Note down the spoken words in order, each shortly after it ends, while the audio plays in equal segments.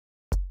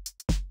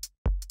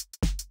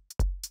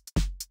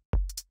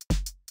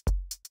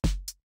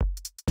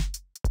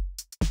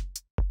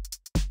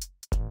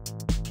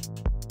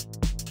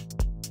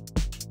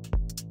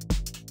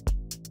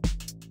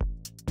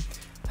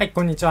はい、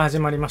こんにちは。始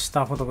まりまし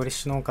た。フォトグリッ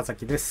シュの岡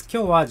崎です。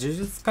今日は呪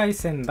術廻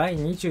戦第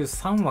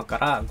23話か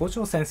ら五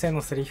条先生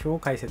のセリフを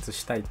解説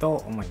したいと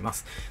思いま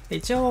す。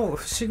一応、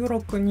伏黒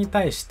くんに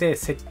対して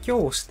説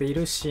教をしてい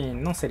るシー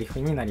ンのセリ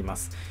フになりま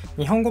す。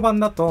日本語版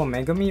だと、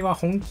めぐみは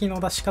本気の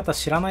出し方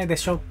知らないで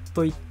しょ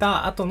と言っ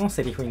た後の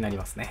セリフになり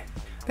ますね。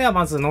では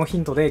まずノーヒ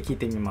ントで聞い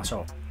てみまし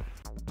ょう。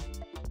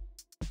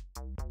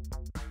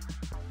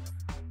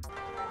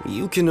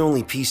You can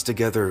only piece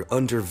together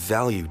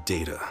undervalued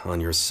data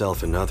on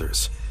yourself and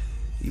others.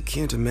 You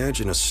can't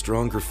imagine a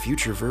stronger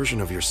future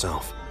version of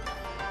yourself.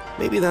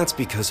 Maybe that's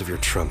because of your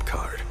trump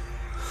card.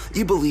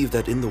 You believe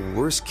that in the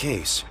worst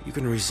case, you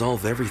can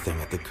resolve everything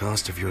at the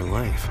cost of your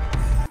life.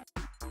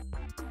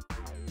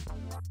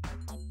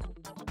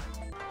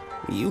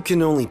 You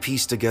can only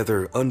piece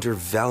together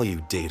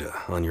undervalued data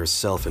on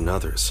yourself and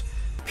others.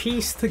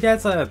 piece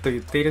together と言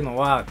っているの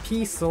は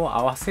ピースを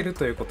合わせる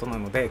ということな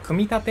ので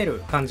組み立て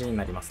る感じに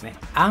なりますね。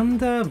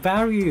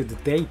undervalued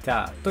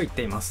data と言っ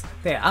ています。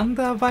で、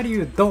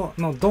undervalued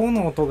のど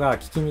の音が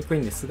聞きにくい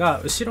んですが、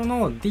後ろ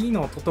の D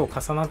の音と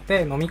重なっ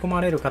て飲み込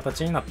まれる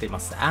形になっていま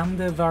す。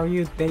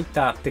undervalued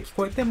data って聞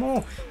こえて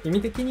も意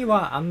味的に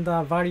は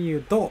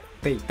undervalued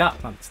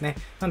data なんですね。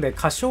なので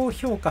過小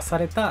評価さ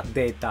れた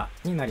データ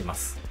になりま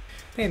す。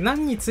で、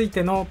何につい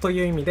てのと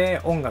いう意味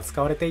で音が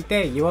使われてい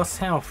て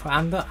yourself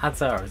and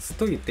others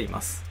と言ってい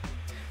ます。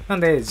な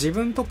ので自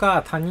分と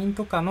か他人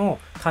とかの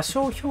過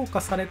小評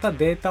価された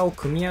データを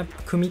組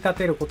み立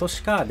てること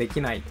しかで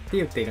きないって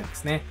言っているんで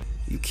すね。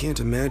You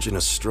can't imagine a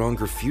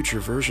stronger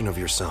future version of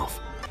yourself.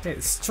 で、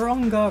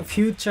stronger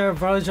future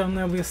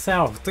version of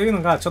yourself という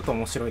のがちょっと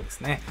面白いで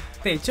すね。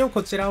で、一応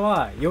こちら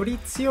はより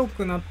強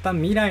くなった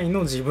未来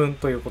の自分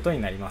ということ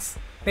になります。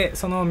で、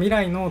その未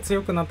来の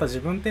強くなった自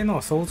分っていうの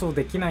を想像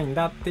できないん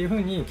だっていうふ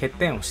うに欠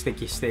点を指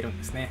摘しているん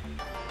ですね。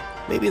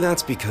Maybe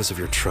that's because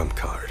of your trump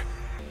card.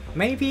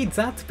 Maybe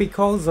that's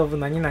because of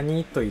何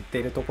々と言って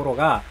いるところ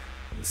が、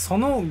そ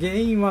の原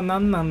因は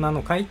何なんな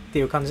のかいって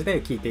いう感じ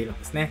で聞いているん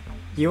ですね。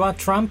Your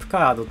trump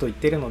card と言っ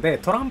ているので、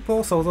トランプ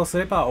を想像す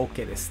れば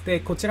OK です。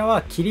で、こちら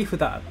は切り札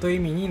という意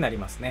味になり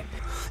ますね。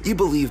You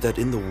believe that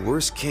in the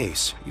worst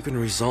case, you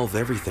can resolve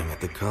everything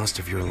at the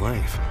cost of your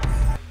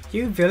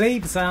life.You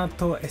believe that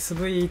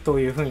SV と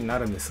いう風にな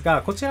るんです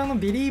が、こちらの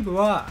believe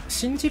は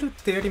信じるっ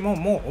ていうよりも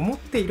もう思っ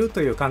ている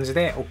という感じ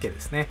で OK で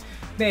すね。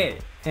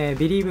で、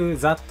believe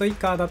that 以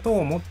下だと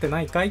思って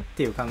ないかいっ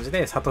ていう感じ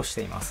で諭し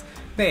ています。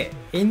で、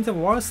in the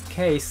worst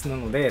case な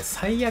ので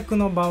最悪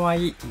の場合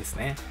です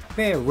ね。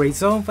で、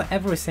resolve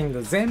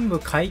everything 全部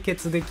解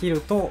決でき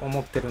ると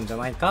思ってるんじゃ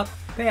ないか。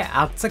で、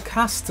at the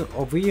cost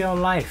of your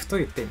life と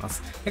言っていま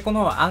す。で、こ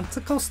の at the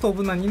cost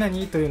of 何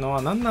々というの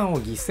は何々を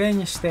犠牲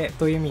にして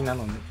という意味にな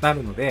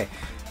るので、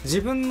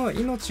自分の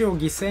命を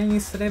犠牲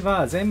にすれ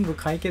ば全部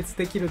解決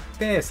できるっ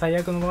て最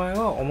悪の場合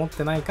は思っ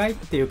てないかいっ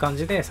ていう感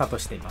じで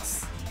諭していま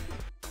す。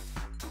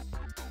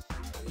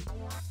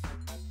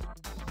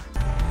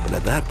And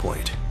at that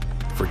point,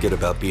 forget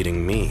about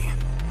beating me.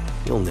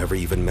 You'll never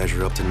even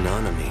measure up to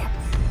Nanami.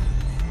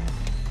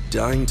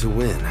 Dying to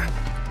win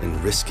and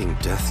risking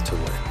death to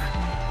win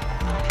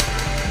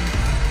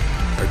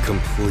are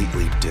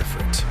completely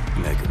different,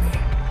 Megumi.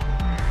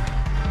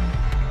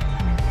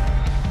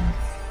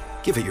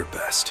 Give it your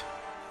best.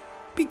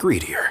 Be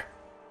greedier.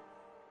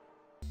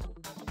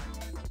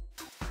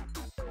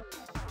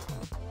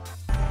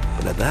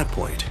 And at that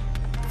point,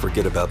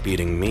 forget about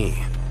beating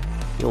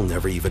me.You'll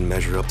never even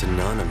measure up to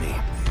Nanami.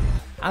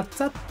 At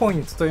that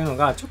point というの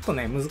がちょっと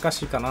ね難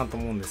しいかなと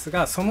思うんです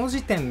が、その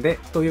時点で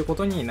というこ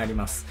とになり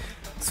ます。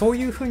そう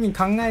いうふうに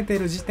考えてい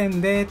る時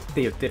点でっ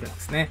て言ってるんで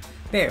すね。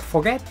で、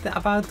forget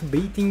about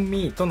beating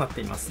me となっ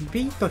ています。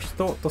beat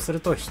人とする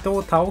と人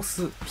を倒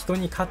す、人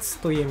に勝つ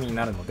という意味に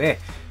なるので、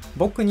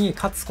僕に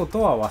勝つこ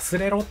とは忘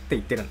れろって言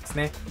ってるんです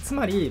ね。つ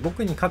まり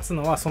僕に勝つ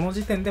のはその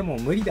時点でもう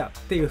無理だ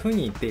っていうふう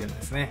に言っているん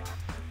ですね。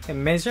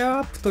メジャー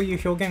アップとい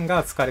う表現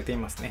が使われてい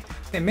ますね。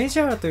で、メ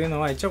ジャーというの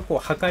は一応こう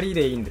測り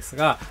でいいんです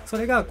が、そ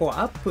れがこう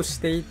アップ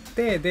していっ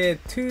て、で、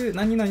to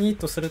何々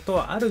とする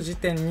とある時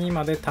点に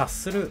まで達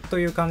すると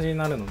いう感じに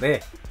なるの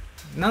で、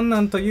何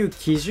々という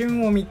基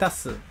準を満た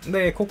す。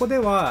で、ここで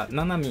は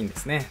ナナミンで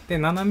すね。で、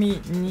ナナ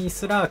ミンに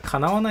すらか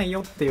なわない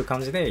よっていう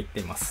感じで言って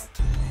います。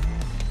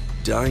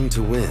Dying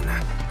to win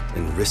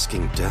and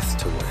risking death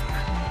to win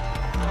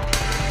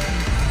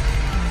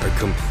are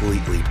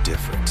completely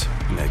different,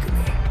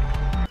 Megumi.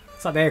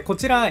さあで、こ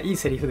ちらいい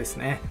セリフです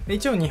ね。で、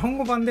一応日本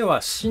語版で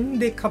は死ん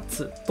で勝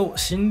つと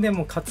死んで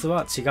も勝つ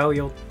は違う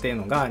よっていう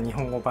のが日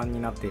本語版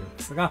になっているん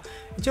ですが、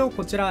一応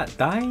こちら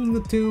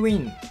dying to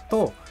win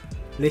と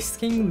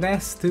risking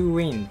death to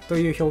win と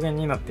いう表現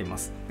になっていま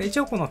す。で、一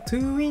応この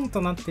to win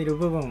となっている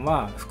部分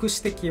は副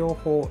詞適用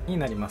法に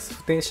なります。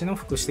不定詞の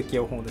副詞適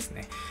用法です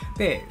ね。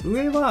で、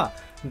上は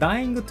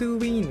dying to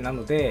win な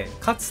ので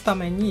勝つた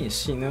めに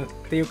死ぬっ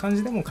ていう感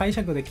じでも解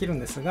釈できるん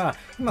ですが、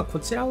今こ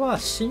ちらは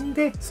死ん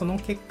でその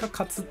結果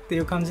勝つってい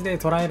う感じで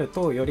捉える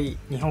とより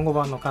日本語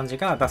版の感じ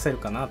が出せる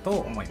かなと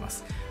思いま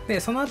す。で、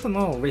その後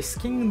の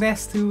risking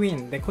death to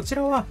win で、こち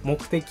らは目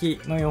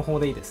的の用法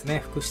でいいです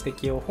ね。副詞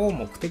適用法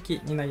目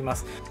的になりま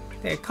す。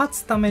で勝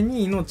つため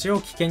に命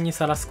を危険に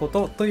さらすこ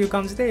とという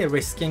感じで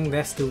risking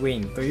death to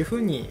win というふ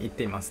うに言っ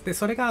ています。で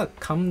それが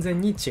完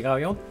全に違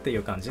うよってい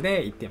う感じ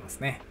で言っています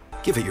ね。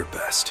 Give it your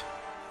best.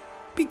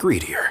 Be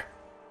greedier.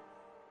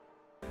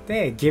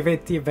 で give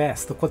it your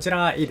best こち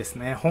らいいです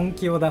ね。本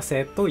気を出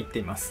せと言って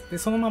います。で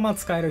そのまま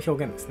使える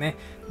表現ですね。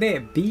で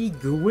be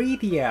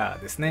greedier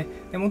ですね。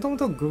もとも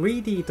と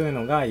greedy という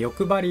のが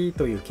欲張り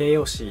という形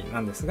容詞な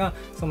んですが、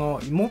そ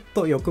のもっ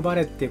と欲張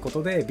れっていうこ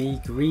とで be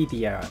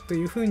greedier と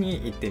いうふう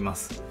に言っていま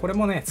す。これ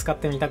もね使っ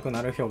てみたく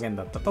なる表現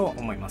だったと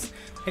思います。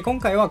今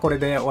回はこれ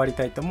で終わり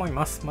たいと思い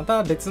ます。ま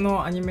た別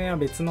のアニメや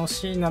別の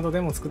シーンなどで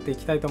も作ってい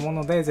きたいと思う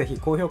ので、ぜひ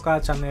高評価、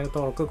チャンネル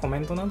登録、コメ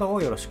ントなど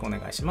をよろしくお願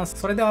いします。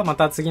それではま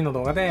た次の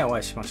動画でお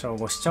会いしましょう。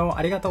ご視聴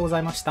ありがとうござ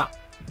いました。